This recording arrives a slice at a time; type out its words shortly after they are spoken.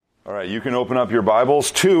All right, you can open up your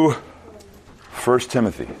Bibles to 1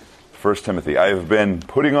 Timothy. 1 Timothy. I have been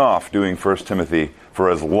putting off doing 1 Timothy for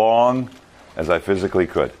as long as I physically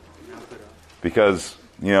could. Because,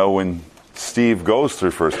 when Steve goes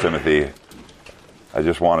through 1 Timothy, I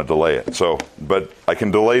just want to delay it. But I can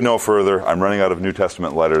delay no further. I'm running out of New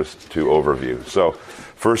Testament letters to overview. So,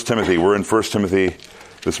 1 Timothy. We're in 1 Timothy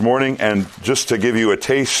this morning. And just to give you a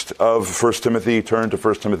taste of 1 Timothy, turn to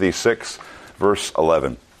 1 Timothy 6, verse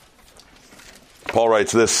 11. Paul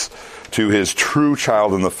writes this to his true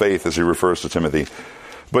child in the faith as he refers to Timothy.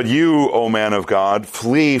 But you, O man of God,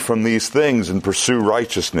 flee from these things and pursue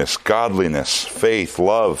righteousness, godliness, faith,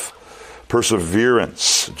 love,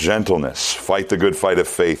 perseverance, gentleness. Fight the good fight of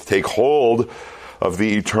faith. Take hold of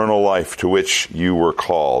the eternal life to which you were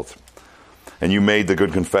called. And you made the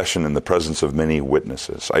good confession in the presence of many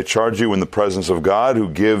witnesses. I charge you in the presence of God, who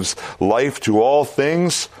gives life to all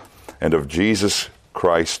things, and of Jesus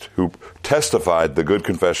Christ, who testified the good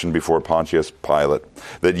confession before Pontius Pilate,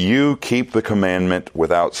 that you keep the commandment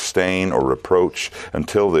without stain or reproach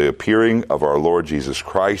until the appearing of our Lord Jesus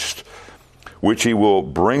Christ, which he will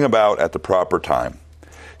bring about at the proper time.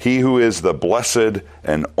 He who is the blessed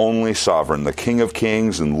and only sovereign, the King of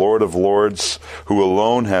kings and Lord of lords, who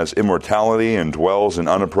alone has immortality and dwells in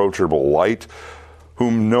unapproachable light,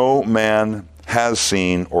 whom no man has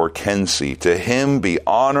seen or can see. To him be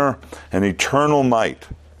honor and eternal might.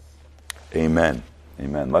 Amen.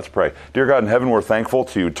 Amen. Let's pray. Dear God in heaven, we're thankful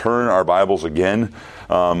to turn our Bibles again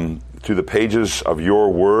to the pages of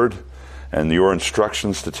your word and your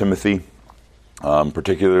instructions to Timothy,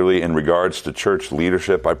 particularly in regards to church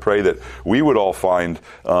leadership. I pray that we would all find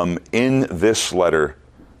in this letter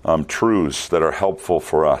truths that are helpful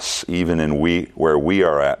for us, even in where we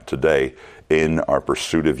are at today, in our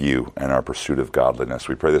pursuit of you and our pursuit of godliness.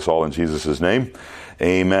 We pray this all in Jesus' name.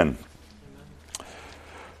 Amen.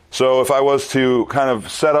 So if I was to kind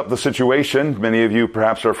of set up the situation, many of you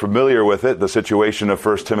perhaps are familiar with it. The situation of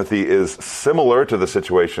 1 Timothy is similar to the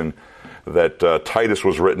situation that Titus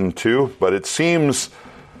was written to, but it seems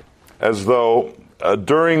as though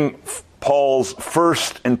during Paul's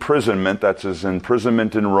first imprisonment, that's his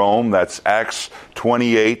imprisonment in Rome, that's Acts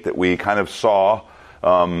 28 that we kind of saw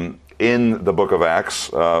in the book of Acts,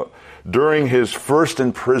 during his first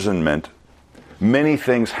imprisonment, many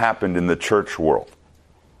things happened in the church world.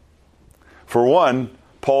 For one,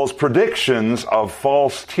 Paul's predictions of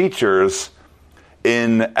false teachers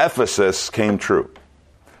in Ephesus came true.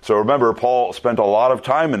 So remember, Paul spent a lot of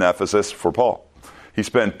time in Ephesus for Paul. He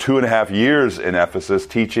spent 2.5 years in Ephesus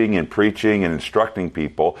teaching and preaching and instructing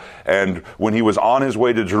people. And when he was on his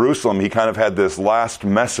way to Jerusalem, he kind of had this last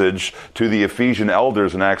message to the Ephesian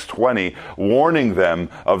elders in Acts 20, warning them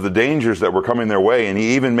of the dangers that were coming their way. And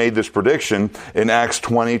he even made this prediction in Acts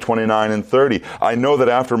 20, 29, and 30. I know that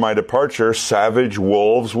after my departure, savage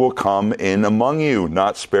wolves will come in among you,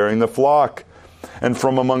 not sparing the flock. And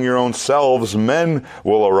from among your own selves, men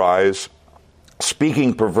will arise,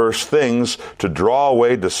 speaking perverse things to draw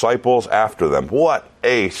away disciples after them. What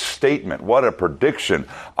a statement. What a prediction.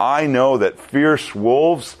 I know that fierce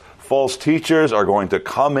wolves, false teachers, are going to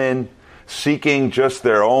come in seeking just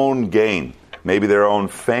their own gain. Maybe their own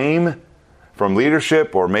fame from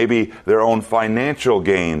leadership, or maybe their own financial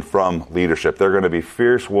gain from leadership. They're going to be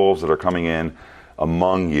fierce wolves that are coming in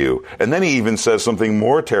among you. And then he even says something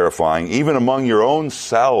more terrifying, even among your own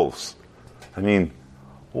selves. I mean,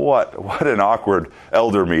 What an awkward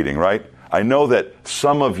elder meeting, right? I know that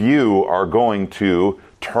some of you are going to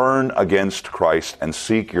turn against Christ and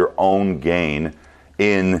seek your own gain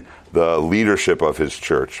in the leadership of his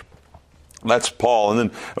church. That's Paul. And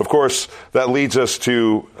then, of course, that leads us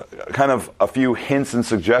to kind of a few hints and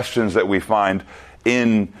suggestions that we find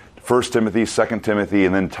in 1 Timothy, 2 Timothy,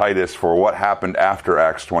 and then Titus for what happened after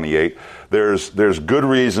Acts 28. There's good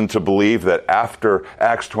reason to believe that after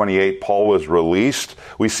Acts 28, Paul was released.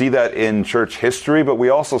 We see that in church history, but we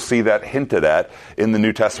also see that hinted at in the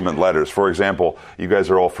New Testament letters. For example, you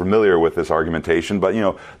guys are all familiar with this argumentation, but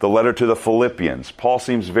the letter to the Philippians. Paul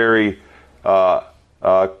seems very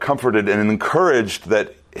comforted and encouraged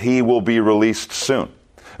that he will be released soon.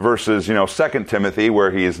 Versus, 2 Timothy, where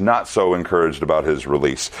he is not so encouraged about his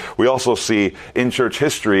release. We also see in church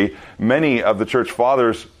history, many of the church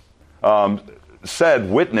fathers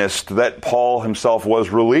witnessed that Paul himself was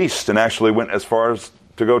released and actually went as far as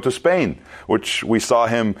to go to Spain, which we saw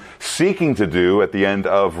him seeking to do at the end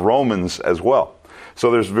of Romans as well. So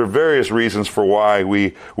there's various reasons for why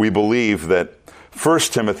we believe that 1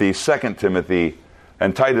 Timothy, 2 Timothy,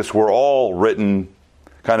 and Titus were all written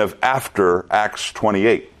kind of after Acts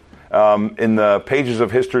 28. in the pages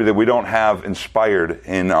of history that we don't have inspired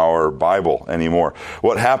in our Bible anymore.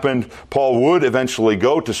 What happened, Paul would eventually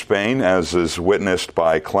go to Spain, as is witnessed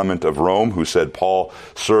by Clement of Rome, who said Paul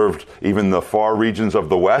served even the far regions of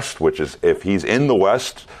the West, which is, if he's in the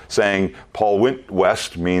West, saying Paul went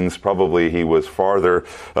west means probably he was farther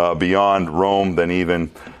beyond Rome than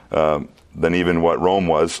even what Rome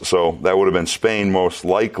was. So that would have been Spain most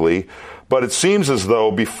likely. But it seems as though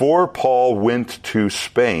before Paul went to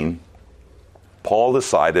Spain, Paul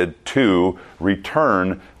decided to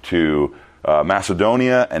return to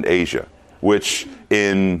Macedonia and Asia, which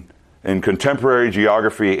in contemporary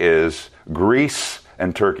geography is Greece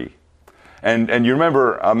and Turkey. And you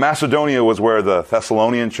remember, Macedonia was where the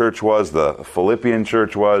Thessalonian church was, the Philippian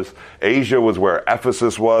church was. Asia was where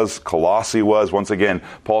Ephesus was, Colossae was. Once again,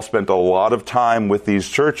 Paul spent a lot of time with these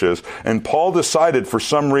churches, and Paul decided for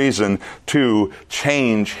some reason to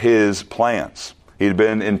change his plans. He'd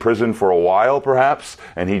been in prison for a while, perhaps,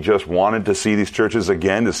 and he just wanted to see these churches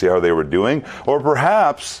again to see how they were doing. Or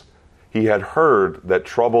perhaps he had heard that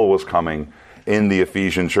trouble was coming in the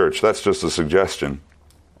Ephesian church. That's just a suggestion.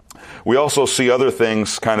 We also see other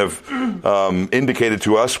things kind of indicated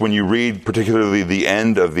to us when you read particularly the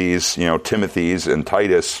end of these, Timothy's and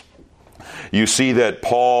Titus. You see that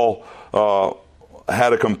Paul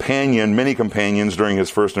had a companion, many companions during his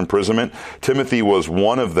first imprisonment. Timothy was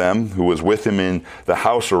one of them who was with him in the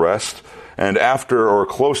house arrest. And after or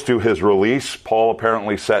close to his release, Paul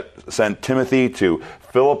apparently sent Timothy to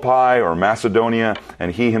Philippi or Macedonia,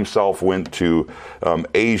 and he himself went to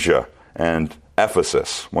Asia and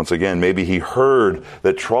Ephesus. Once again, maybe he heard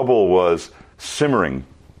that trouble was simmering,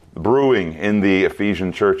 brewing in the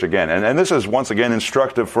Ephesian church again. And this is once again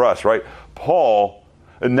instructive for us, right? Paul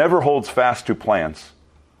never holds fast to plans.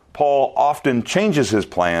 Paul often changes his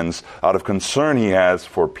plans out of concern he has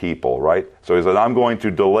for people, right? So he said, I'm going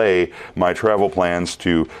to delay my travel plans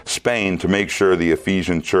to Spain to make sure the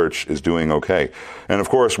Ephesian church is doing okay. And of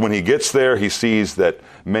course, when he gets there, he sees that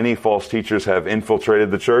many false teachers have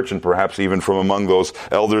infiltrated the church, and perhaps even from among those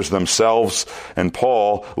elders themselves. And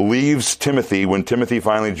Paul leaves Timothy, when Timothy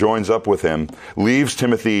finally joins up with him, leaves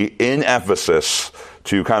Timothy in Ephesus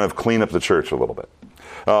to kind of clean up the church a little bit.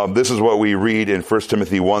 This is what we read in 1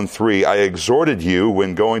 Timothy 1:3. I exhorted you,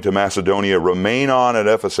 when going to Macedonia, remain on at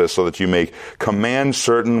Ephesus so that you may command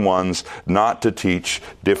certain ones not to teach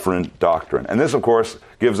different doctrine. And this, of course,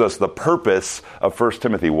 gives us the purpose of 1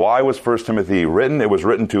 Timothy. Why was 1 Timothy written? It was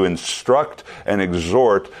written to instruct and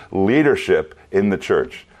exhort leadership in the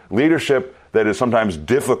church. Leadership that is sometimes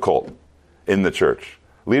difficult in the church.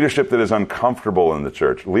 Leadership that is uncomfortable in the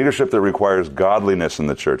church. Leadership that requires godliness in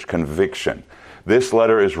the church, conviction. This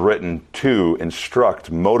letter is written to instruct,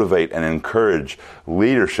 motivate, and encourage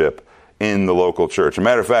leadership in the local church. As a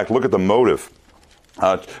matter of fact, look at the motive.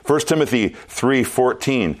 1 Timothy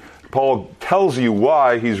 3:14. Paul tells you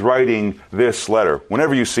why he's writing this letter.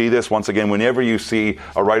 Whenever you see this, once again, whenever you see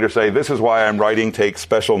a writer say, this is why I'm writing, take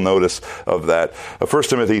special notice of that. 1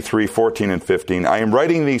 Timothy 3:14 and 15. I am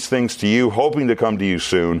writing these things to you, hoping to come to you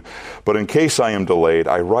soon. But in case I am delayed,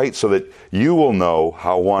 I write so that you will know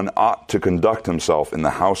how one ought to conduct himself in the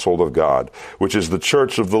household of God, which is the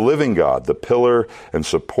church of the living God, the pillar and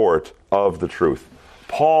support of the truth.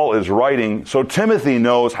 Paul is writing so Timothy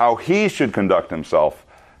knows how he should conduct himself,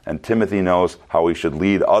 and Timothy knows how he should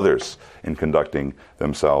lead others in conducting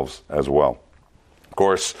themselves as well. Of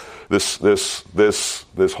course, this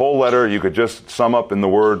whole letter you could just sum up in the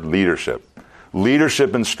word leadership.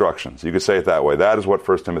 Leadership instructions. You could say it that way. That is what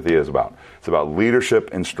 1 Timothy is about. It's about leadership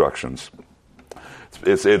instructions.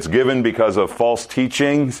 It's given because of false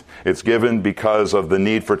teachings. It's given because of the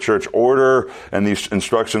need for church order. And these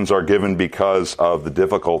instructions are given because of the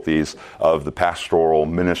difficulties of the pastoral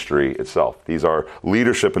ministry itself. These are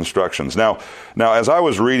leadership instructions. Now, as I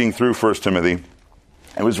was reading through 1 Timothy,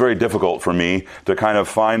 it was very difficult for me to kind of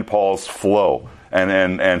find Paul's flow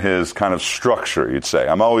and his kind of structure, you'd say.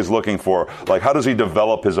 I'm always looking for, like, how does he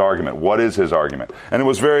develop his argument? What is his argument? And it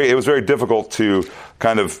was very difficult to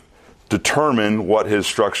kind of determine what his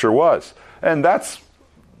structure was. And that's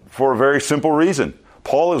for a very simple reason.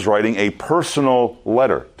 Paul is writing a personal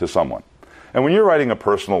letter to someone. And when you're writing a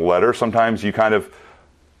personal letter, sometimes you kind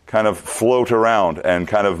of float around and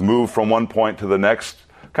kind of move from one point to the next,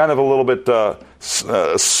 kind of a little bit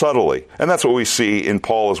subtly. And that's what we see in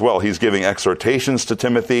Paul as well. He's giving exhortations to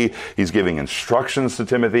Timothy. He's giving instructions to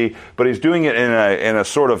Timothy. But he's doing it in a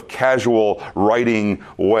sort of casual writing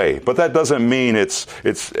way. But that doesn't mean it's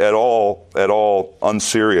at all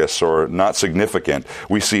unserious or not significant.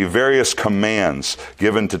 We see various commands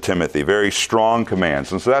given to Timothy, very strong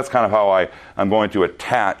commands. And so that's kind of how I'm going to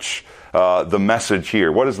attach the message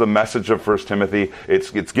here. What is the message of 1 Timothy?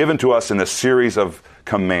 It's given to us in a series of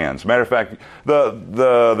commands. Matter of fact,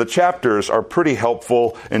 the chapters are pretty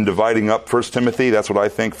helpful in dividing up 1 Timothy. That's what I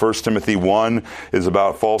think. 1 Timothy 1 is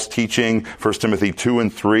about false teaching. 1 Timothy 2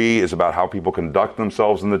 and 3 is about how people conduct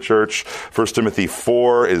themselves in the church. 1 Timothy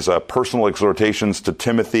 4 is personal exhortations to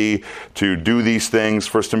Timothy to do these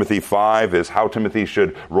things. 1 Timothy 5 is how Timothy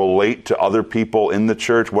should relate to other people in the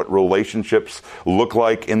church, what relationships look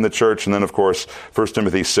like in the church. And then, of course, 1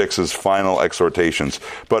 Timothy 6 is final exhortations.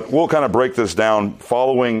 But we'll kind of break this down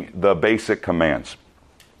following the basic commands.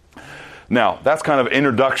 Now, that's kind of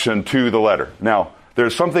introduction to the letter. Now,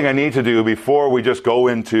 there's something I need to do before we just go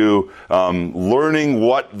into learning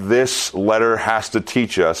what this letter has to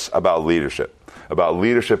teach us about leadership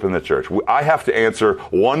in the church. I have to answer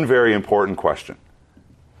one very important question.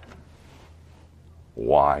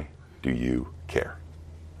 Why do you care?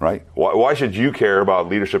 Right? Why should you care about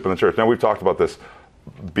leadership in the church? Now, we've talked about this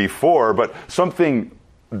before, but something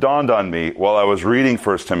dawned on me while I was reading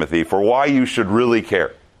 1 Timothy for why you should really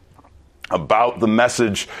care about the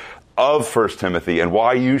message of 1 Timothy and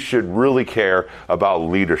why you should really care about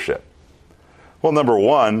leadership. Well, number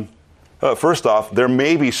one, first off, there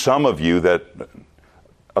may be some of you that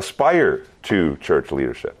aspire to church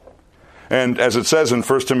leadership. And as it says in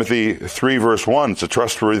 1 Timothy 3 verse 1, it's a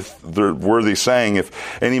trustworthy saying,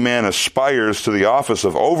 if any man aspires to the office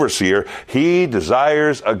of overseer, he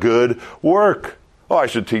desires a good work. Oh, I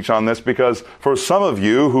should teach on this because for some of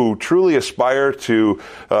you who truly aspire to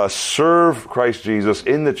serve Christ Jesus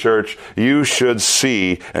in the church, you should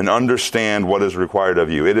see and understand what is required of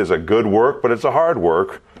you. It is a good work, but it's a hard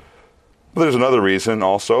work. But there's another reason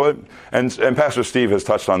also, and Pastor Steve has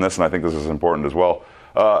touched on this, and I think this is important as well.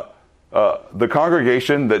 The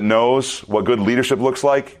congregation that knows what good leadership looks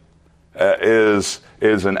like is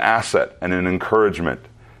an asset and an encouragement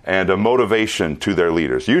and a motivation to their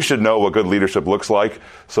leaders. You should know what good leadership looks like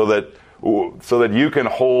so that you can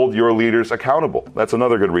hold your leaders accountable. That's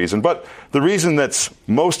another good reason. But the reason that's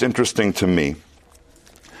most interesting to me,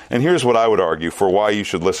 and here's what I would argue for why you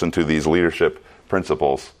should listen to these leadership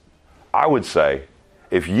principles. I would say,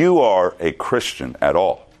 if you are a Christian at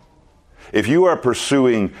all, if you are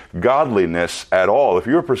pursuing godliness at all, if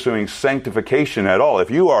you're pursuing sanctification at all, if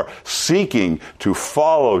you are seeking to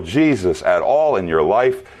follow Jesus at all in your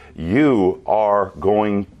life, you are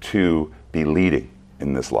going to be leading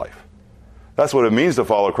in this life. That's what it means to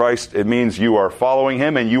follow Christ. It means you are following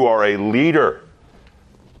Him and you are a leader.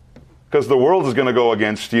 Because the world is going to go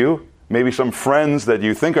against you. Maybe some friends that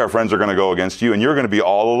you think are friends are going to go against you, and you're going to be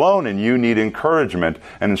all alone, and you need encouragement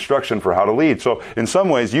and instruction for how to lead. So in some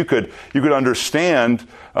ways, you could understand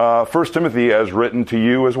 1 Timothy as written to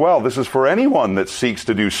you as well. This is for anyone that seeks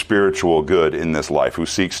to do spiritual good in this life, who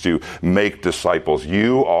seeks to make disciples.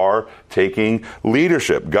 You are taking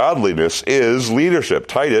leadership. Godliness is leadership.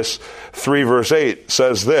 Titus 3 verse 8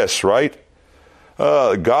 says this, right?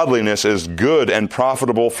 Godliness is good and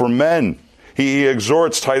profitable for men. He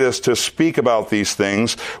exhorts Titus to speak about these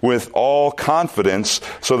things with all confidence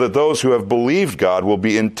so that those who have believed God will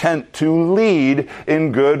be intent to lead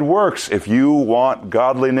in good works. If you want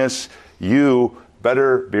godliness, you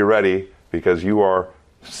better be ready because you are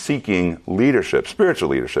seeking leadership, spiritual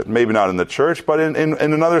leadership. Maybe not in the church, but in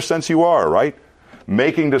another sense you are, right?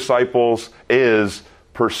 Making disciples is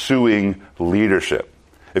pursuing leadership.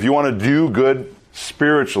 If you want to do good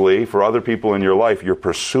spiritually for other people in your life, you're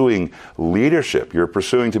pursuing leadership. You're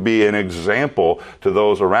pursuing to be an example to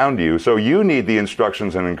those around you. So you need the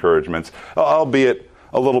instructions and encouragements, albeit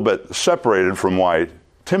a little bit separated from why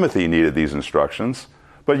Timothy needed these instructions,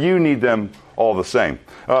 but you need them all the same.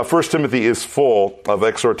 1 Timothy is full of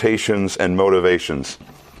exhortations and motivations,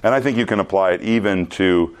 and I think you can apply it even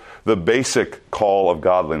to the basic call of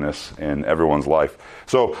godliness in everyone's life.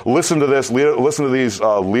 So listen to this, listen to these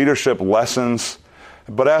leadership lessons,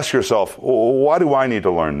 but ask yourself, why do I need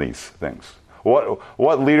to learn these things?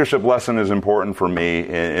 What leadership lesson is important for me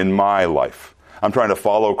in my life? I'm trying to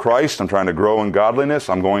follow Christ. I'm trying to grow in godliness.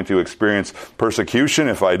 I'm going to experience persecution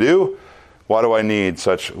if I do. Why do I need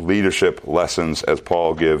such leadership lessons as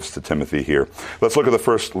Paul gives to Timothy here? Let's look at the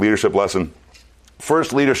first leadership lesson.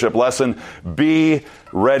 First leadership lesson, be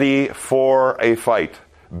ready for a fight.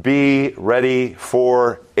 Be ready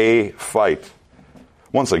for a fight.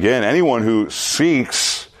 Once again, anyone who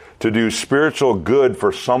seeks to do spiritual good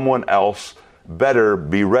for someone else better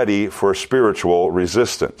be ready for spiritual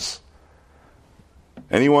resistance.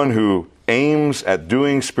 Anyone who aims at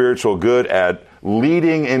doing spiritual good, at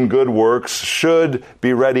leading in good works, should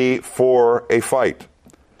be ready for a fight.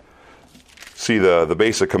 See the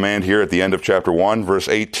basic command here at the end of chapter 1, verse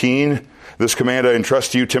 18. This command I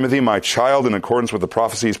entrust to you, Timothy, my child, in accordance with the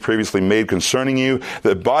prophecies previously made concerning you,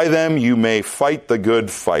 that by them you may fight the good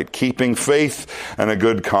fight, keeping faith and a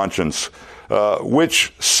good conscience,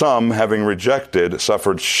 which some, having rejected,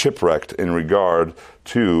 suffered shipwreck in regard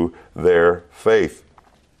to their faith.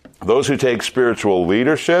 Those who take spiritual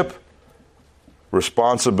leadership,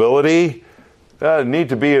 responsibility, need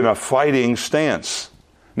to be in a fighting stance,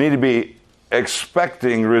 need to be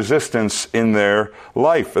expecting resistance in their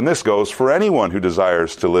life. And this goes for anyone who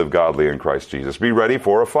desires to live godly in Christ Jesus. Be ready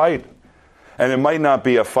for a fight. And it might not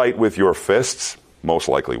be a fight with your fists, most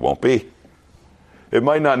likely won't be. It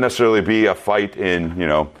might not necessarily be a fight in,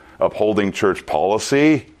 upholding church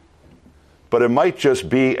policy, but it might just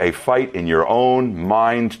be a fight in your own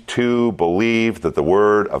mind to believe that the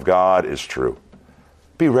Word of God is true.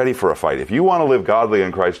 Be ready for a fight. If you want to live godly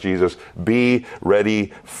in Christ Jesus, be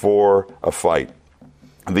ready for a fight.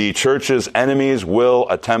 The church's enemies will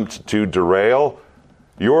attempt to derail.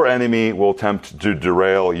 Your enemy will attempt to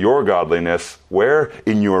derail your godliness. Where?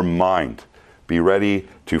 In your mind. Be ready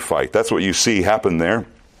to fight. That's what you see happen there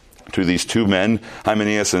to these two men,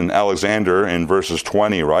 Hymenaeus and Alexander, in verses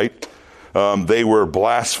 20, right? They were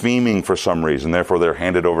blaspheming for some reason. Therefore, they're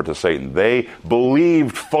handed over to Satan. They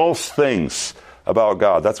believed false things about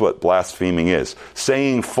God. That's what blaspheming is.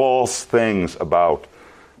 Saying false things about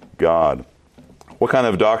God. What kind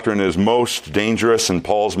of doctrine is most dangerous in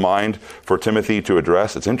Paul's mind for Timothy to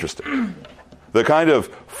address? It's interesting. The kind of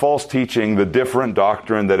false teaching, the different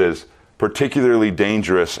doctrine that is particularly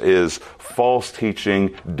dangerous is false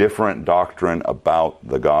teaching, different doctrine about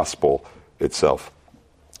the gospel itself.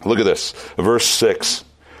 Look at this. Verse 6.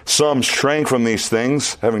 Some shrank from these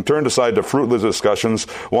things, having turned aside to fruitless discussions,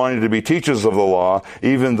 wanting to be teachers of the law,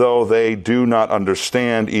 even though they do not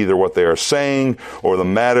understand either what they are saying or the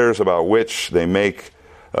matters about which they make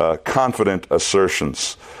confident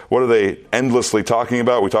assertions. What are they endlessly talking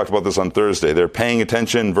about? We talked about this on Thursday. They're paying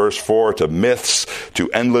attention, verse 4, to myths, to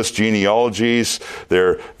endless genealogies.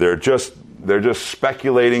 They're just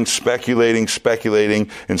speculating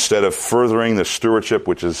instead of furthering the stewardship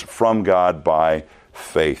which is from God by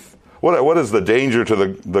faith. What is the danger to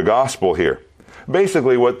the gospel here?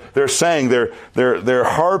 Basically, what they're saying, they're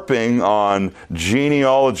harping on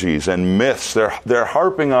genealogies and myths. They're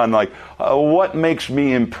harping on what makes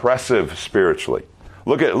me impressive spiritually.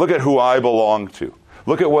 Look at who I belong to.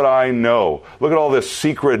 Look at what I know. Look at all this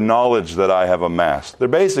secret knowledge that I have amassed. They're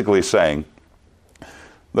basically saying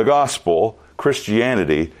the gospel,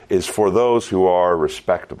 Christianity, is for those who are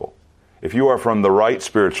respectable. If you are from the right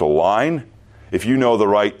spiritual line, if you know the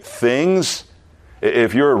right things,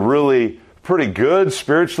 if you're really pretty good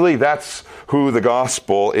spiritually, that's who the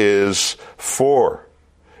gospel is for.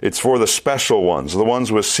 It's for the special ones, the ones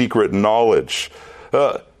with secret knowledge.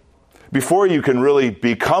 Before you can really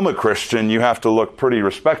become a Christian, you have to look pretty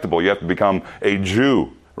respectable. You have to become a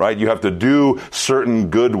Jew, right? You have to do certain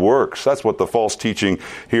good works. That's what the false teaching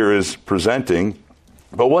here is presenting.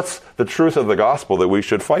 But what's the truth of the gospel that we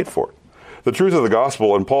should fight for? The truth of the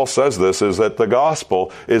gospel, and Paul says this, is that the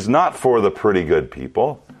gospel is not for the pretty good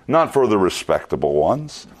people, not for the respectable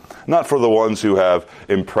ones, not for the ones who have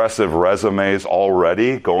impressive resumes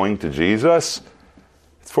already going to Jesus.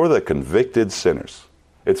 It's for the convicted sinners.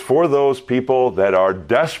 It's for those people that are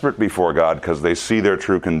desperate before God because they see their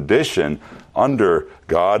true condition under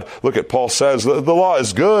God. Look at Paul says, the law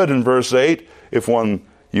is good in verse 8 if one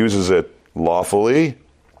uses it lawfully.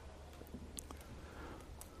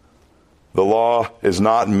 The law is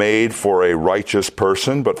not made for a righteous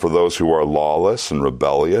person, but for those who are lawless and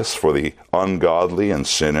rebellious, for the ungodly and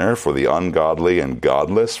sinner, for the ungodly and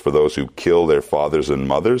godless, for those who kill their fathers and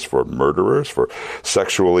mothers, for murderers, for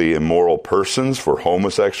sexually immoral persons, for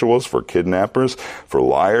homosexuals, for kidnappers, for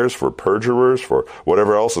liars, for perjurers, for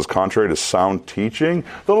whatever else is contrary to sound teaching.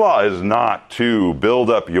 The law is not to build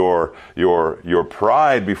up your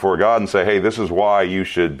pride before God and say, hey, this is why you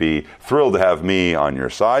should be thrilled to have me on your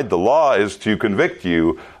side. The law is to convict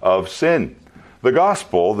you of sin. The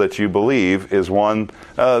gospel that you believe is one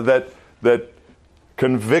that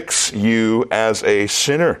convicts you as a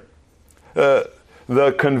sinner.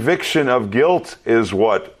 The conviction of guilt is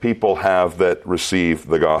what people have that receive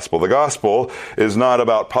the gospel. The gospel is not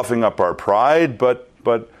about puffing up our pride, but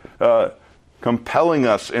compelling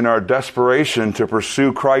us in our desperation to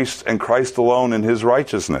pursue Christ and Christ alone in His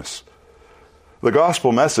righteousness. The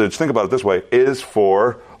gospel message, think about it this way, is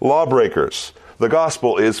for lawbreakers. The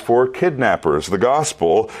gospel is for kidnappers. The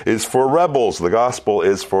gospel is for rebels. The gospel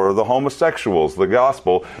is for the homosexuals. The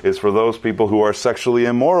gospel is for those people who are sexually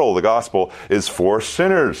immoral. The gospel is for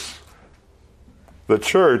sinners. The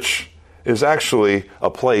church is actually a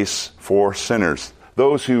place for sinners.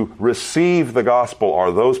 Those who receive the gospel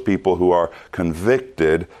are those people who are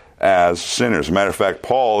convicted as sinners. As a matter of fact,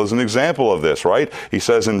 Paul is an example of this, right? He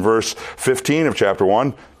says in verse 15 of chapter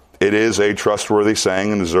 1, "It is a trustworthy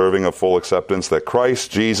saying and deserving of full acceptance that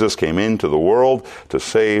Christ Jesus came into the world to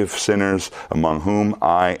save sinners, among whom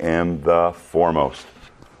I am the foremost."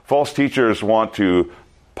 False teachers want to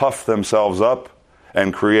puff themselves up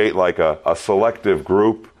and create like a selective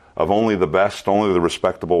group of only the best, only the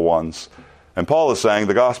respectable ones. And Paul is saying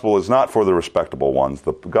the gospel is not for the respectable ones.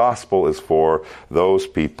 The gospel is for those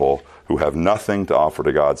people who have nothing to offer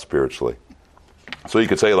to God spiritually. So you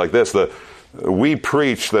could say it like this, we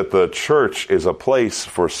preach that the church is a place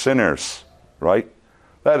for sinners, right?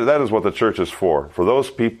 That is what the church is for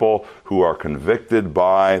those people who are convicted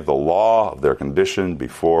by the law of their condition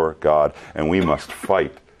before God, and we must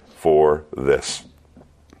fight for this.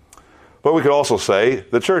 But we could also say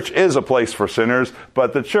the church is a place for sinners,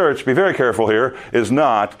 but the church, be very careful here, is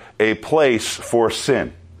not a place for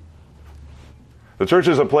sin. The church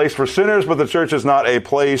is a place for sinners, but the church is not a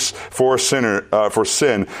place for sin.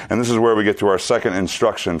 And this is where we get to our second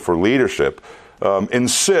instruction for leadership.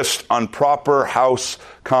 Insist on proper house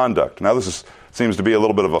conduct. Now this seems to be a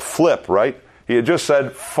little bit of a flip, right? He had just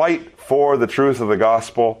said, fight for the truth of the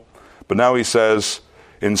gospel. But now he says,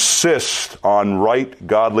 insist on right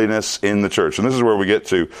godliness in the church. And this is where we get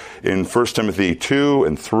to in 1 Timothy 2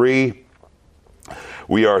 and 3.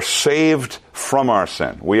 We are saved from our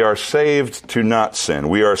sin. We are saved to not sin.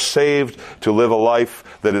 We are saved to live a life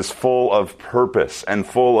that is full of purpose and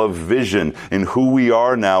full of vision in who we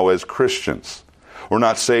are now as Christians. We're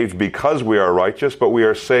not saved because we are righteous, but we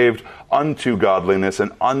are saved unto godliness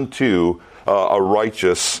and unto a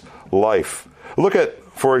righteous life. Look at,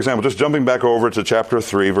 for example, just jumping back over to chapter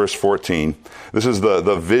 3, verse 14. This is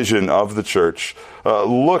the vision of the church.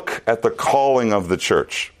 Look at the calling of the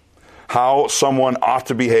church. How someone ought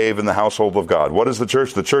to behave in the household of God. What is the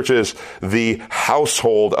church? The church is the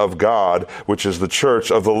household of God, which is the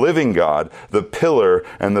church of the living God, the pillar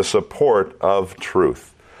and the support of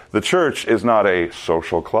truth. The church is not a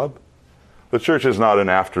social club. The church is not an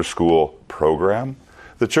after-school program.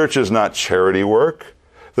 The church is not charity work.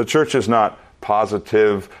 The church is not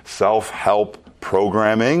positive self-help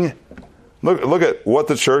programming. Look at what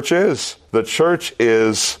the church is. The church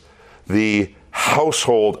is the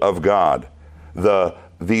household of God, the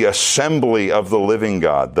assembly of the living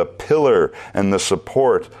God, the pillar and the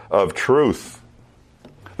support of truth.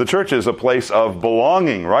 The church is a place of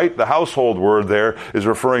belonging, right? The household word there is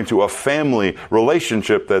referring to a family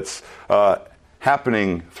relationship that's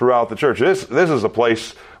happening throughout the church. This is a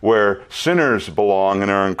place where sinners belong and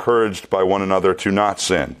are encouraged by one another to not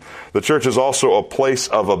sin. The church is also a place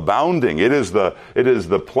of abounding. It is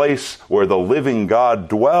the place where the living God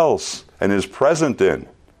dwells and is present in,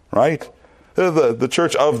 right? The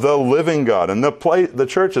church of the living God. And the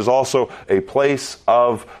church is also a place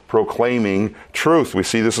of proclaiming truth. We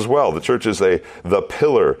see this as well. The church is the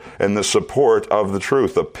pillar and the support of the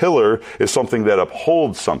truth. The pillar is something that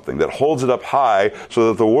upholds something, that holds it up high so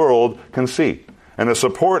that the world can see. And the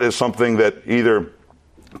support is something that either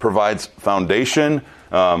provides foundation,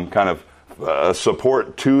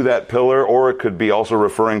 support to that pillar, or it could be also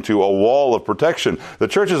referring to a wall of protection. The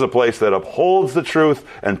church is a place that upholds the truth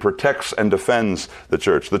and protects and defends the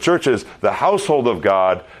church. The church is the household of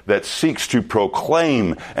God that seeks to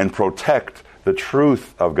proclaim and protect the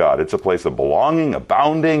truth of God. It's a place of belonging,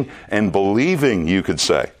 abounding, and believing, you could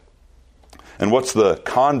say. And what's the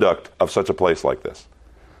conduct of such a place like this?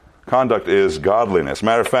 Conduct is godliness.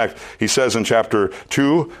 Matter of fact, he says in chapter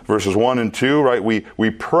 2, verses 1 and 2, right,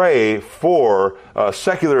 we pray for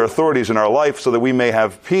secular authorities in our life so that we may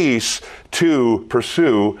have peace to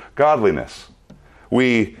pursue godliness.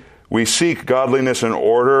 We seek godliness and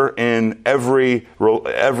order in every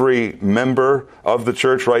member of the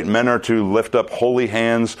church, right? Men are to lift up holy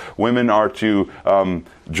hands. Women are to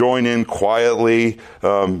join in quietly,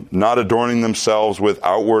 not adorning themselves with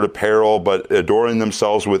outward apparel, but adorning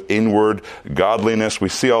themselves with inward godliness. We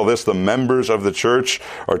see all this. The members of the church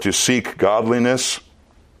are to seek godliness.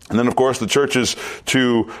 And then, of course, the church is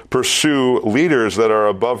to pursue leaders that are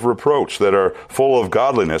above reproach, that are full of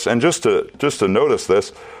godliness. And just to notice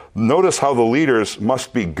this, notice how the leaders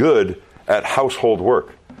must be good at household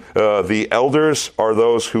work. The elders are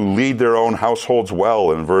those who lead their own households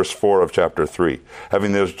well in verse 4 of chapter 3,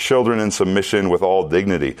 having their children in submission with all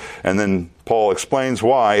dignity. And then Paul explains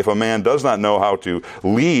why, if a man does not know how to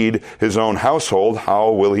lead his own household,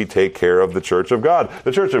 how will he take care of the church of God?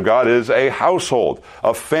 The church of God is a household,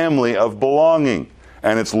 a family of belonging.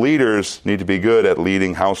 And its leaders need to be good at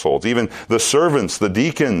leading households. Even the servants, the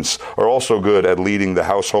deacons, are also good at leading the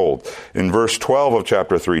household. In verse 12 of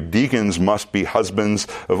chapter 3, deacons must be husbands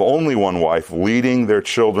of only one wife, leading their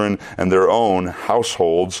children and their own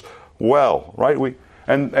households well, right?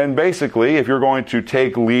 And basically, if you're going to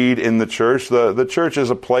take lead in the church is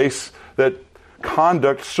a place that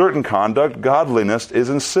certain conduct, godliness is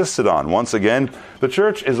insisted on. Once again, the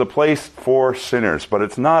church is a place for sinners, but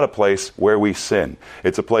it's not a place where we sin.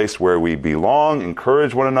 It's a place where we belong,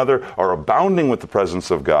 encourage one another, are abounding with the presence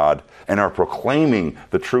of God, and are proclaiming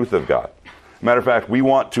the truth of God. Matter of fact, we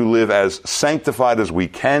want to live as sanctified as we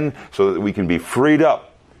can so that we can be freed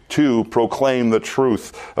up to proclaim the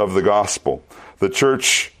truth of the gospel. The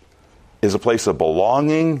church is a place of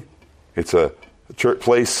belonging. It's a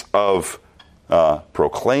place of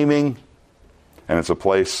proclaiming, and it's a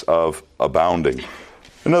place of abounding.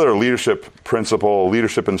 Another leadership principle,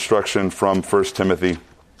 leadership instruction from 1 Timothy.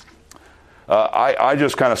 I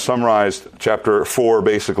just kind of summarized chapter 4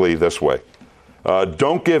 basically this way.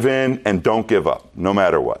 Don't give in and don't give up, no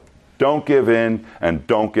matter what. Don't give in and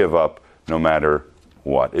don't give up, no matter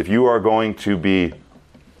what. If you are going to be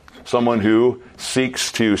someone who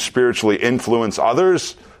seeks to spiritually influence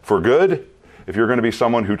others for good, if you're going to be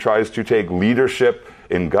someone who tries to take leadership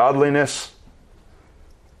in godliness,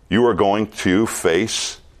 you are going to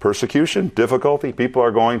face persecution, difficulty. People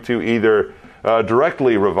are going to either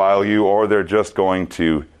directly revile you or they're just going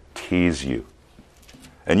to tease you.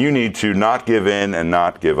 And you need to not give in and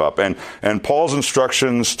not give up. And Paul's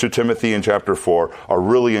instructions to Timothy in chapter 4 are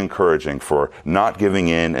really encouraging for not giving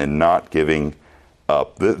in and not giving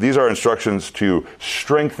up. These are instructions to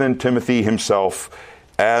strengthen Timothy himself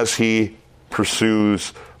as he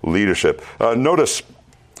pursues leadership. Notice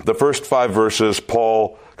the first 5 verses,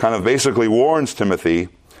 Paul kind of basically warns Timothy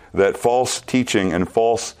that false teaching and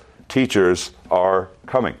false teachers are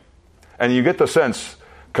coming. And you get the sense,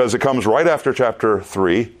 because it comes right after chapter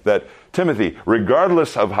 3, that Timothy,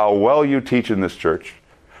 regardless of how well you teach in this church,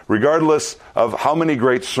 regardless of how many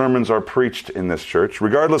great sermons are preached in this church,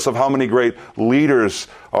 regardless of how many great leaders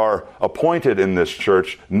are appointed in this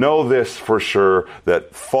church, know this for sure,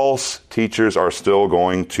 that false teachers are still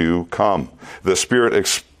going to come. The Spirit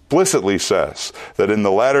explicitly says that in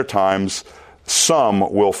the latter times, some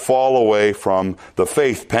will fall away from the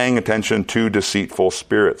faith, paying attention to deceitful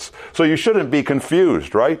spirits. So you shouldn't be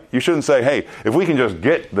confused, right? You shouldn't say, hey, if we can just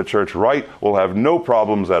get the church right, we'll have no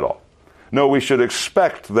problems at all. No, we should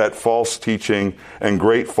expect that false teaching and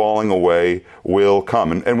great falling away will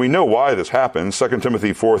come. And we know why this happens. 2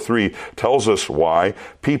 Timothy 4:3 tells us why.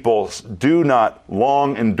 People do not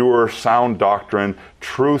long endure sound doctrine,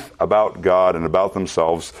 truth about God and about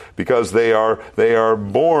themselves, because they are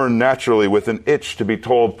born naturally with an itch to be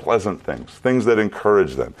told pleasant things that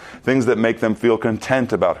encourage them, things that make them feel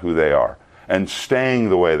content about who they are, and staying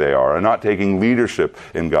the way they are, and not taking leadership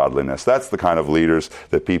in godliness. That's the kind of leaders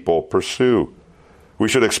that people pursue. We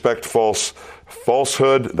should expect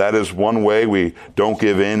falsehood. That is one way we don't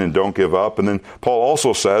give in and don't give up. And then Paul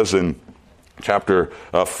also says in chapter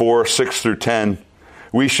 4, 6 through 10,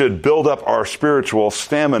 we should build up our spiritual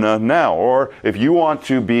stamina now. Or if you want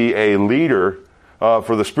to be a leader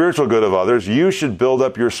for the spiritual good of others, you should build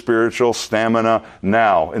up your spiritual stamina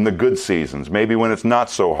now in the good seasons, maybe when it's not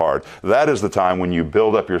so hard. That is the time when you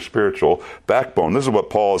build up your spiritual backbone. This is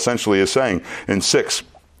what Paul essentially is saying in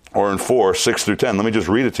 4, 6 through 10. Let me just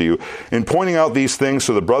read it to you. In pointing out these things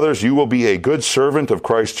to the brothers, you will be a good servant of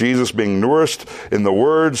Christ Jesus, being nourished in the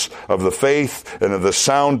words of the faith and of the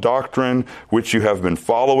sound doctrine which you have been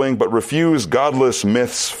following, but refuse godless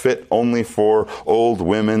myths fit only for old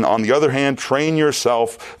women. On the other hand, train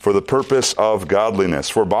yourself for the purpose of godliness.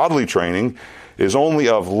 For bodily training is only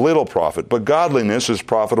of little profit, but godliness is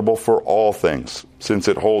profitable for all things, since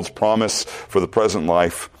it holds promise for the present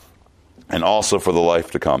life and also for the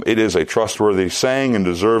life to come. It is a trustworthy saying and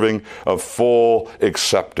deserving of full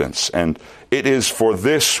acceptance. And it is for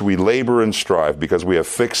this we labor and strive, because we have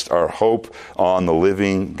fixed our hope on the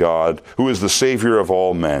living God, who is the Savior of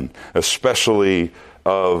all men, especially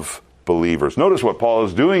of believers. Notice what Paul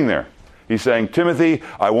is doing there. He's saying, Timothy,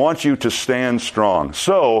 I want you to stand strong.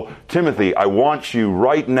 So, Timothy, I want you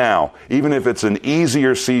right now, even if it's an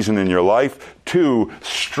easier season in your life, to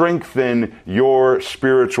strengthen your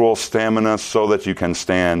spiritual stamina so that you can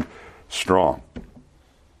stand strong.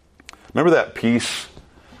 Remember that peace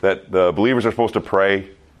that the believers are supposed to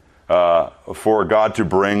pray for God to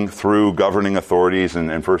bring through governing authorities in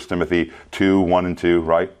 1 Timothy 2, 1 and 2,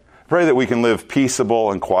 right? Pray that we can live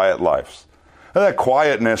peaceable and quiet lives. And that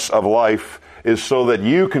quietness of life is so that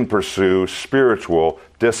you can pursue spiritual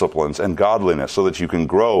disciplines and godliness, so that you can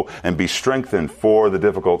grow and be strengthened for the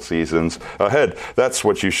difficult seasons ahead. That's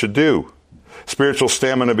what you should do. Spiritual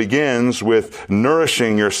stamina begins with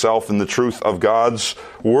nourishing yourself in the truth of God's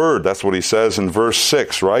Word. That's what he says in verse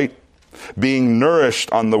 6, right? Being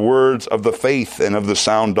nourished on the words of the faith and of the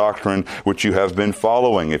sound doctrine which you have been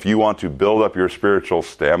following. If you want to build up your spiritual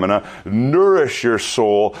stamina, nourish your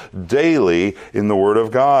soul daily in the Word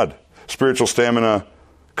of God. Spiritual stamina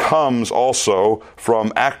comes also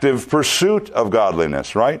from active pursuit of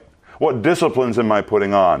godliness, right? What disciplines am I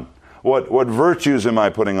putting on? What virtues am I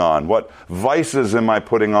putting on? What vices am I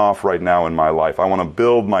putting off right now in my life? I want to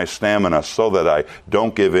build my stamina so that I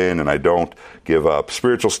don't give in and I don't give up.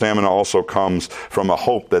 Spiritual stamina also comes from a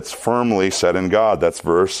hope that's firmly set in God. That's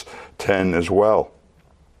verse 10 as well.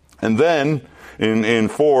 And then in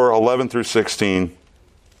 4:11 through 16,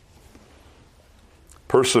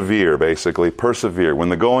 persevere, basically. Persevere. When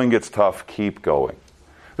the going gets tough, keep going.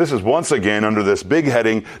 This is once again under this big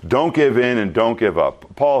heading, don't give in and don't give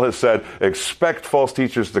up. Paul has said, expect false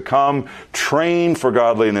teachers to come, train for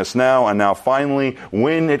godliness now, and now finally,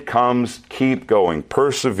 when it comes, keep going.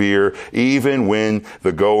 Persevere even when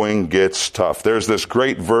the going gets tough. There's this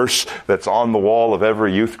great verse that's on the wall of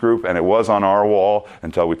every youth group, and it was on our wall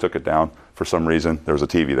until we took it down. For some reason, there was a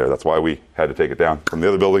TV there. That's why we had to take it down from the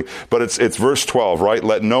other building. But it's verse 12, right?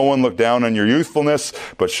 Let no one look down on your youthfulness,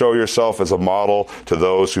 but show yourself as a model to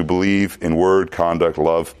those who believe in word, conduct,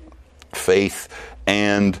 love, faith,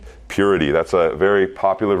 and purity. That's a very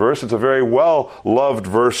popular verse. It's a very well-loved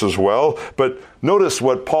verse as well. But notice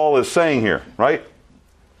what Paul is saying here, right?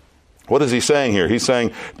 What is he saying here? He's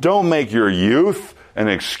saying, don't make your youth an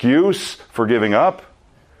excuse for giving up.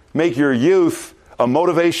 Make your youth a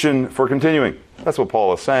motivation for continuing. That's what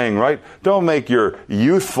Paul is saying, right? Don't make your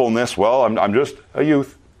youthfulness, well, I'm just a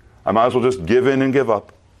youth. I might as well just give in and give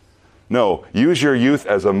up. No, use your youth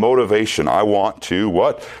as a motivation. I want to,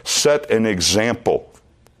 what? Set an example.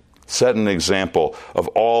 Set an example of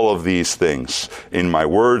all of these things. In my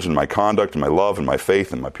words, in my conduct, in my love, in my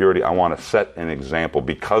faith, in my purity, I want to set an example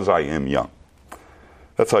because I am young.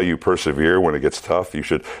 That's how you persevere when it gets tough. You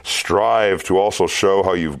should strive to also show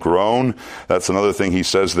how you've grown. That's another thing he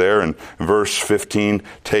says there in verse 15.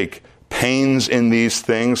 Take pains in these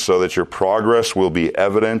things so that your progress will be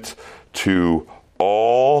evident to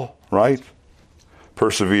all, right?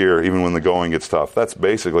 Persevere even when the going gets tough. That's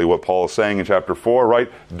basically what Paul is saying in chapter 4,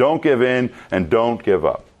 right? Don't give in and don't give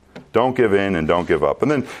up. Don't give in and don't give up.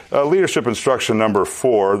 And then leadership instruction number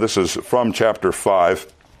 4. This is from chapter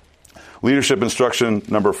 5. Leadership instruction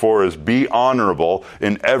number 4 is be honorable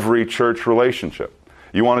in every church relationship.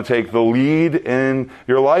 You want to take the lead in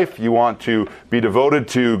your life. You want to be devoted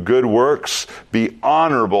to good works. Be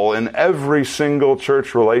honorable in every single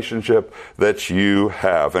church relationship that you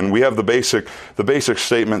have. And we have the basic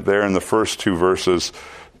statement there in the first 2 verses.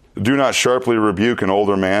 Do not sharply rebuke an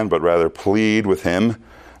older man, but rather plead with him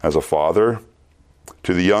as a father.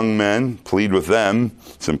 To the young men, plead with them.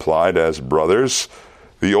 It's implied as brothers.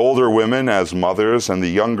 The older women as mothers, and the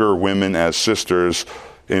younger women as sisters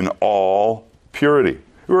in all purity.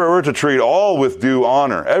 We're to treat all with due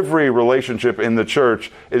honor. Every relationship in the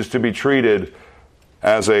church is to be treated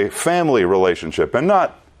as a family relationship, and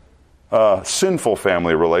not a sinful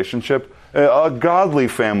family relationship, a godly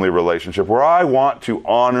family relationship, where I want to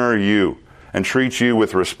honor you and treat you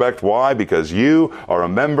with respect. Why? Because you are a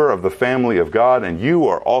member of the family of God, and you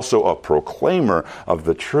are also a proclaimer of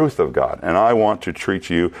the truth of God. And I want to treat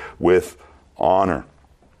you with honor.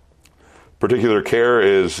 Particular care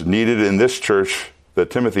is needed in this church that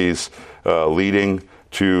Timothy's leading,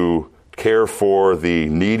 to care for the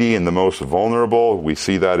needy and the most vulnerable. We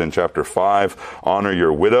see that in chapter 5. Honor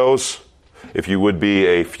your widows. If you would be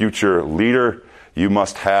a future leader, you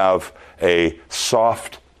must have a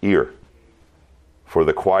soft ear for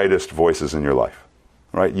the quietest voices in your life,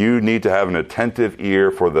 right? You need to have an attentive ear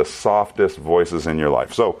for the softest voices in your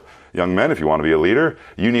life. So, young men, if you want to be a leader,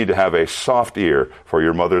 you need to have a soft ear for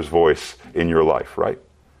your mother's voice in your life, right?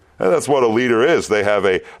 And that's what a leader is. They have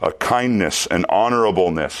a kindness and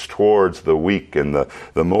honorableness towards the weak and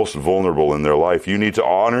the most vulnerable in their life. You need to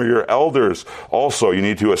honor your elders. Also, you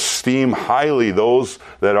need to esteem highly those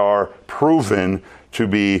that are proven to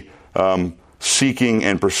be seeking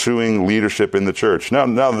and pursuing leadership in the church.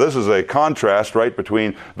 Now, this is a contrast, right,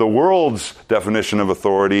 between the world's definition of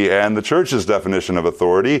authority and the church's definition of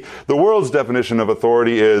authority. The world's definition of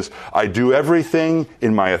authority is, I do everything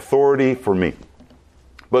in my authority for me.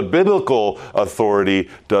 But biblical authority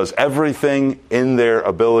does everything in their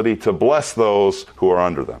ability to bless those who are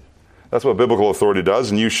under them. That's what biblical authority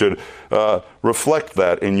does, and you should reflect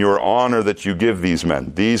that in your honor that you give these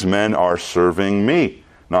men. These men are serving me,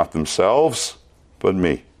 not themselves, but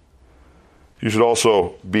me. You should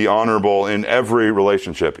also be honorable in every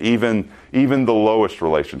relationship, even the lowest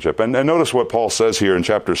relationship. And notice what Paul says here in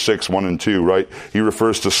chapter 6, 1 and 2, right? He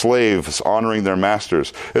refers to slaves honoring their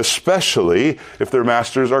masters, especially if their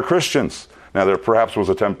masters are Christians. Now, there perhaps was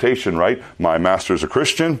a temptation, right? My master's a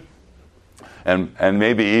Christian, and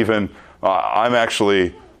maybe even I'm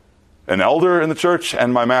actually an elder in the church,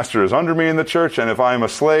 and my master is under me in the church, and if I'm a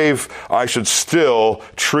slave, I should still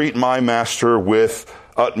treat my master with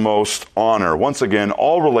utmost honor. Once again,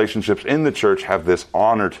 all relationships in the church have this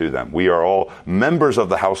honor to them. We are all members of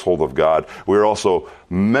the household of God. We are also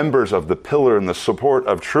members of the pillar and the support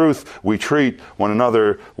of truth. We treat one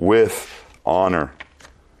another with honor.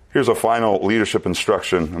 Here's a final leadership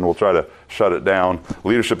instruction, and we'll try to shut it down.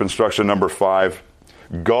 Leadership instruction number 5,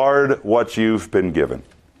 guard what you've been given.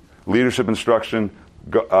 Leadership instruction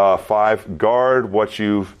 5, guard what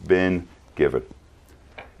you've been given.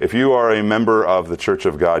 If you are a member of the Church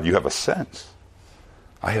of God, you have a sense.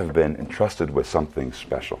 I have been entrusted with something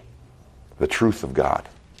special. The truth of God.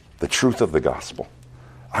 The truth of the gospel.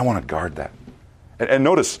 I want to guard that. And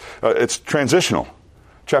notice, it's transitional.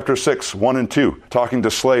 Chapter 6, 1 and 2, talking to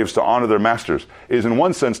slaves to honor their masters, is in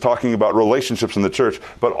one sense talking about relationships in the church,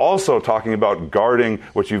 but also talking about guarding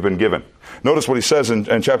what you've been given. Notice what he says in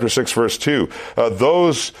chapter 6, verse 2.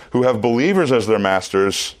 Those who have believers as their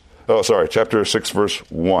masters... chapter 6, verse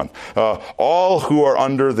 1. All who are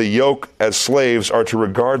under the yoke as slaves are to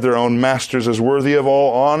regard their own masters as worthy of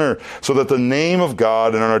all honor, so that the name of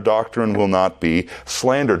God and our doctrine will not be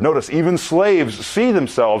slandered. Notice, even slaves see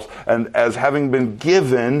themselves as having been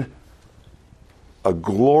given a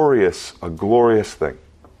glorious thing.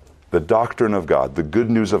 The doctrine of God, the good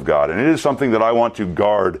news of God. And it is something that I want to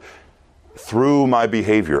guard through my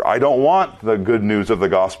behavior. I don't want the good news of the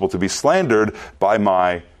gospel to be slandered by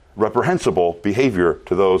my reprehensible behavior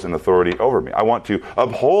to those in authority over me. I want to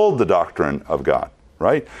uphold the doctrine of God,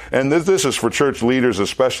 right? And this is for church leaders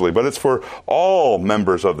especially, but it's for all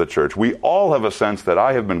members of the church. We all have a sense that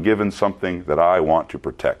I have been given something that I want to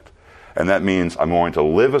protect. And that means I'm going to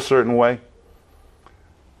live a certain way,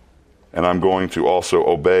 and I'm going to also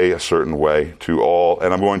obey a certain way to all,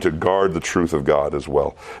 and I'm going to guard the truth of God as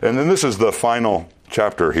well. And then this is the final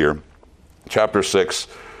chapter here, chapter 6.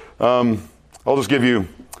 I'll just give you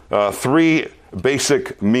 3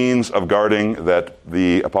 basic means of guarding that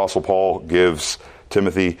the Apostle Paul gives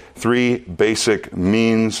Timothy. 3 basic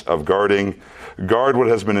means of guarding. Guard what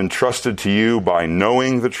has been entrusted to you by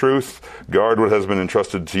knowing the truth. Guard what has been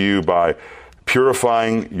entrusted to you by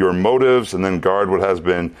purifying your motives. And then guard what has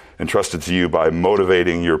been entrusted to you by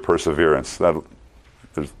motivating your perseverance.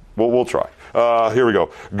 We'll try. Here we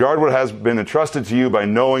go. Guard what has been entrusted to you by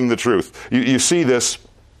knowing the truth. You see this.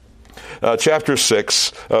 Chapter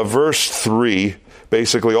 6, verse 3,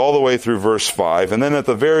 basically all the way through verse 5. And then at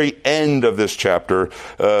the very end of this chapter,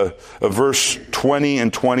 verse 20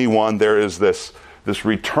 and 21, there is this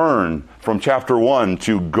return from chapter 1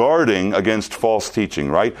 to guarding against false teaching,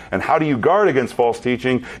 right? And how do you guard against false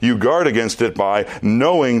teaching? You guard against it by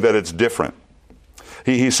knowing that it's different.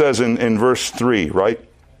 He says in verse 3, right?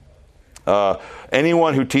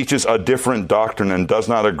 Anyone who teaches a different doctrine and does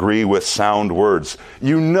not agree with sound words.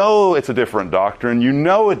 You know it's a different doctrine. You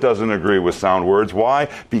know it doesn't agree with sound words. Why?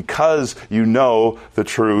 Because you know the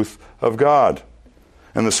truth of God.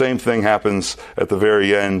 And the same thing happens at the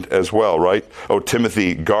very end as well, right? Oh,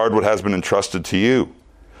 Timothy, guard what has been entrusted to you.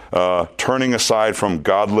 Turning aside from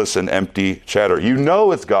godless and empty chatter. You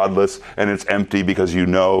know it's godless and it's empty because you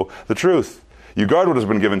know the truth. You guard what has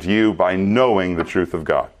been given to you by knowing the truth of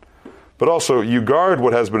God. But also, you guard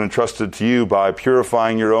what has been entrusted to you by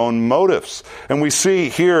purifying your own motives. And we see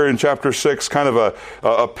here in chapter 6 kind of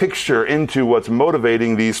a picture into what's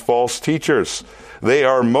motivating these false teachers. They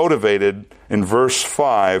are motivated, in verse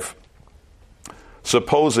 5,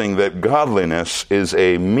 supposing that godliness is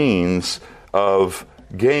a means of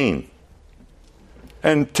gain.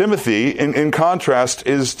 And Timothy, in contrast,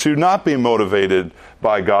 is to not be motivated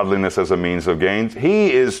by godliness as a means of gain.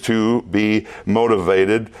 He is to be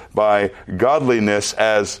motivated by godliness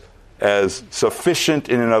as sufficient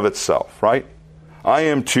in and of itself, right? I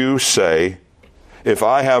am to say, if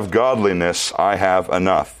I have godliness, I have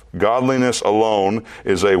enough. Godliness alone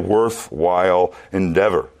is a worthwhile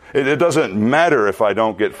endeavor. It doesn't matter if I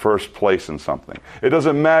don't get first place in something. It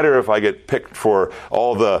doesn't matter if I get picked for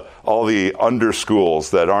all the under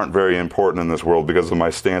schools that aren't very important in this world because of my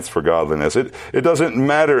stance for godliness. It doesn't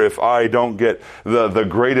matter if I don't get the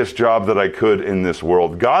greatest job that I could in this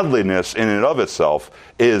world. Godliness in and of itself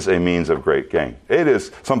is a means of great gain. It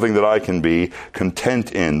is something that I can be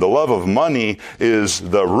content in. The love of money is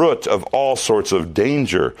the root of all sorts of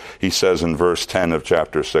danger, he says in verse 10 of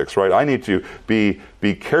chapter 6, right? I need to be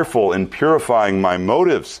careful in purifying my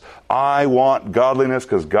motives. I want godliness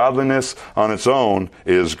because godliness on its own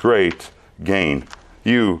is great gain.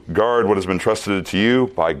 You guard what has been trusted to you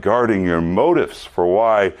by guarding your motives for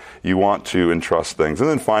why you want to entrust things. And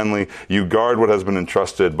then finally, you guard what has been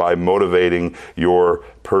entrusted by motivating your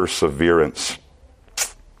perseverance.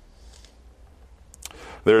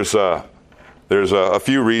 There's a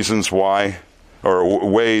few reasons why, or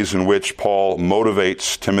ways in which Paul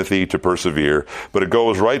motivates Timothy to persevere, but it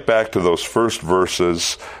goes right back to those first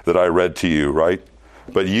verses that I read to you, right?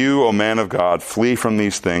 But you, O man of God, flee from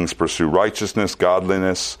these things, pursue righteousness,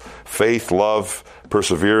 godliness, faith, love,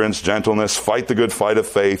 perseverance, gentleness, fight the good fight of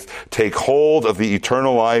faith, take hold of the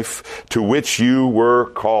eternal life to which you were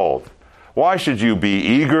called. Why should you be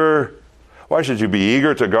eager? Why should you be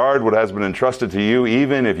eager to guard what has been entrusted to you,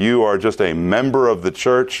 even if you are just a member of the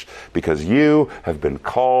church? Because you have been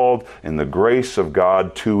called in the grace of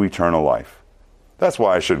God to eternal life. That's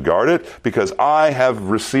why I should guard it, because I have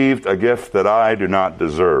received a gift that I do not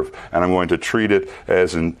deserve, and I'm going to treat it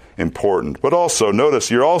as important. But also,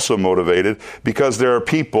 notice you're also motivated because there are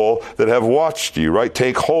people that have watched you, right?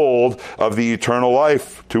 Take hold of the eternal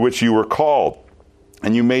life to which you were called.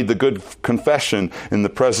 And you made the good confession in the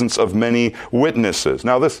presence of many witnesses.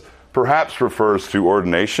 Now, this perhaps refers to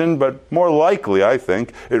ordination, but more likely, I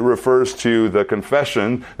think, it refers to the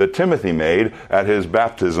confession that Timothy made at his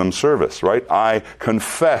baptism service, right? I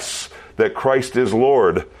confess that Christ is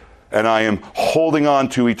Lord, and I am holding on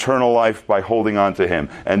to eternal life by holding on to Him.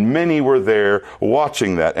 And many were there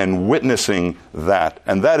watching that and witnessing that.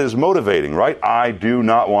 And that is motivating, right? I do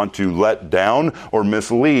not want to let down or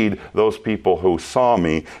mislead those people who saw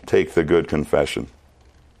me take the good confession.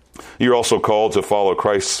 You're also called to follow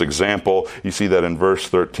Christ's example. You see that in verse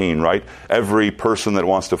 13, right? Every person that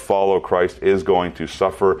wants to follow Christ is going to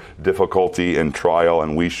suffer difficulty and trial,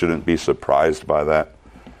 and we shouldn't be surprised by that.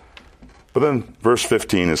 But then verse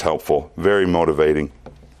 15 is helpful, very motivating.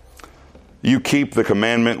 You keep the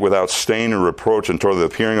commandment without stain or reproach until the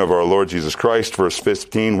appearing of our Lord Jesus Christ, verse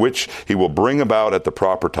 15, which He will bring about at the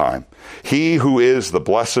proper time. He who is the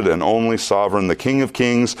blessed and only sovereign, the King of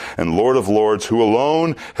kings and Lord of lords, who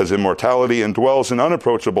alone has immortality and dwells in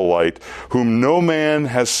unapproachable light, whom no man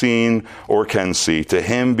has seen or can see. To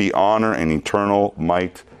Him be honor and eternal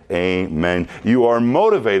might. Amen. You are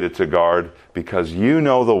motivated to guard because you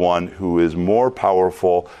know the one who is more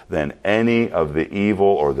powerful than any of the evil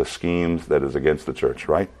or the schemes that is against the church,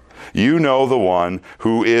 right? You know the one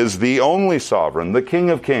who is the only sovereign, the King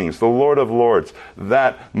of kings, the Lord of lords.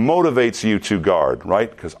 That motivates you to guard,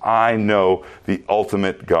 right? Because I know the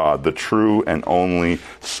ultimate God, the true and only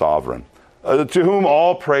sovereign, to whom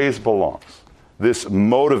all praise belongs. This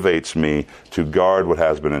motivates me to guard what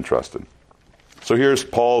has been entrusted. So here's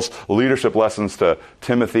Paul's leadership lessons to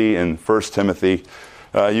Timothy in 1 Timothy.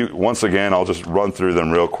 Once again, I'll just run through them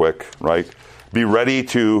real quick, right? Be ready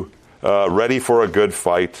for a good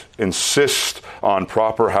fight. Insist on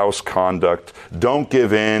proper house conduct. Don't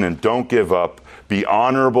give in and don't give up. Be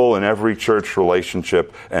honorable in every church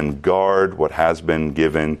relationship and guard what has been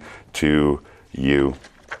given to you.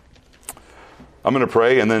 I'm going to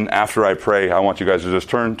pray, and then after I pray, I want you guys to just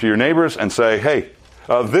turn to your neighbors and say, hey,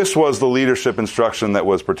 this was the leadership instruction that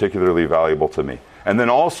was particularly valuable to me. And then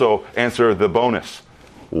also answer the bonus,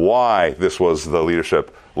 why this was the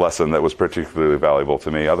leadership lesson that was particularly valuable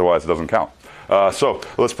to me. Otherwise, it doesn't count. So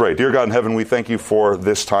let's pray. Dear God in heaven, we thank you for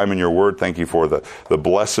this time in your word. Thank you for the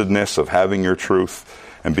blessedness of having your truth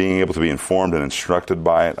and being able to be informed and instructed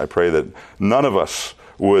by it. I pray that none of us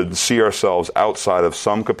would see ourselves outside of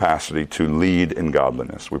some capacity to lead in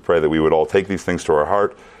godliness. We pray that we would all take these things to our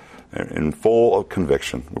heart in full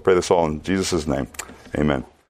conviction. We pray this all in Jesus' name. Amen.